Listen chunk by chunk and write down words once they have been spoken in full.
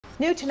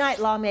New tonight,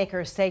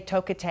 lawmakers say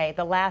Tokitae,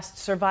 the last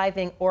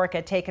surviving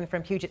orca taken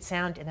from Puget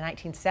Sound in the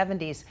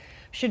 1970s,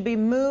 should be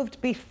moved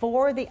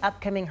before the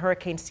upcoming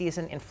hurricane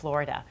season in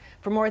Florida.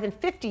 For more than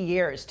 50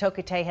 years,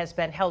 Tokitae has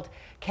been held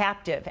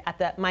captive at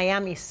the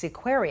Miami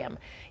Seaquarium.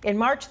 In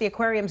March, the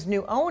aquarium's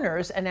new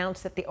owners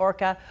announced that the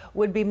orca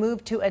would be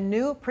moved to a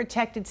new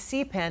protected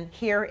sea pen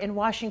here in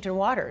Washington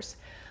waters.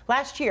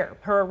 Last year,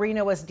 her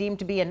arena was deemed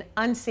to be an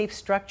unsafe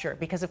structure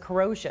because of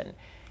corrosion.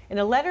 In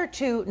a letter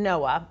to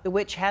NOAA,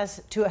 which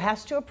has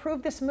to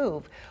approve this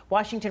move,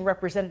 Washington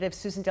Representative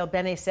Suzan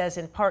DelBene says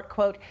in part,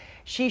 quote,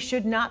 "She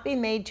should not be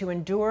made to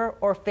endure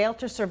or fail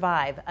to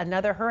survive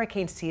another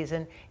hurricane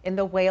season in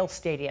the Whale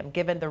Stadium,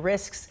 given the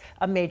risks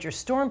a major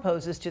storm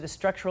poses to the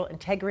structural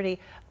integrity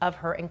of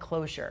her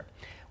enclosure."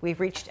 We've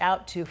reached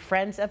out to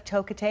Friends of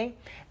Tokitae,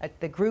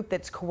 the group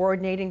that's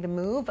coordinating the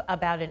move,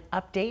 about an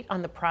update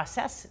on the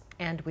process,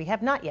 and we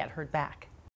have not yet heard back.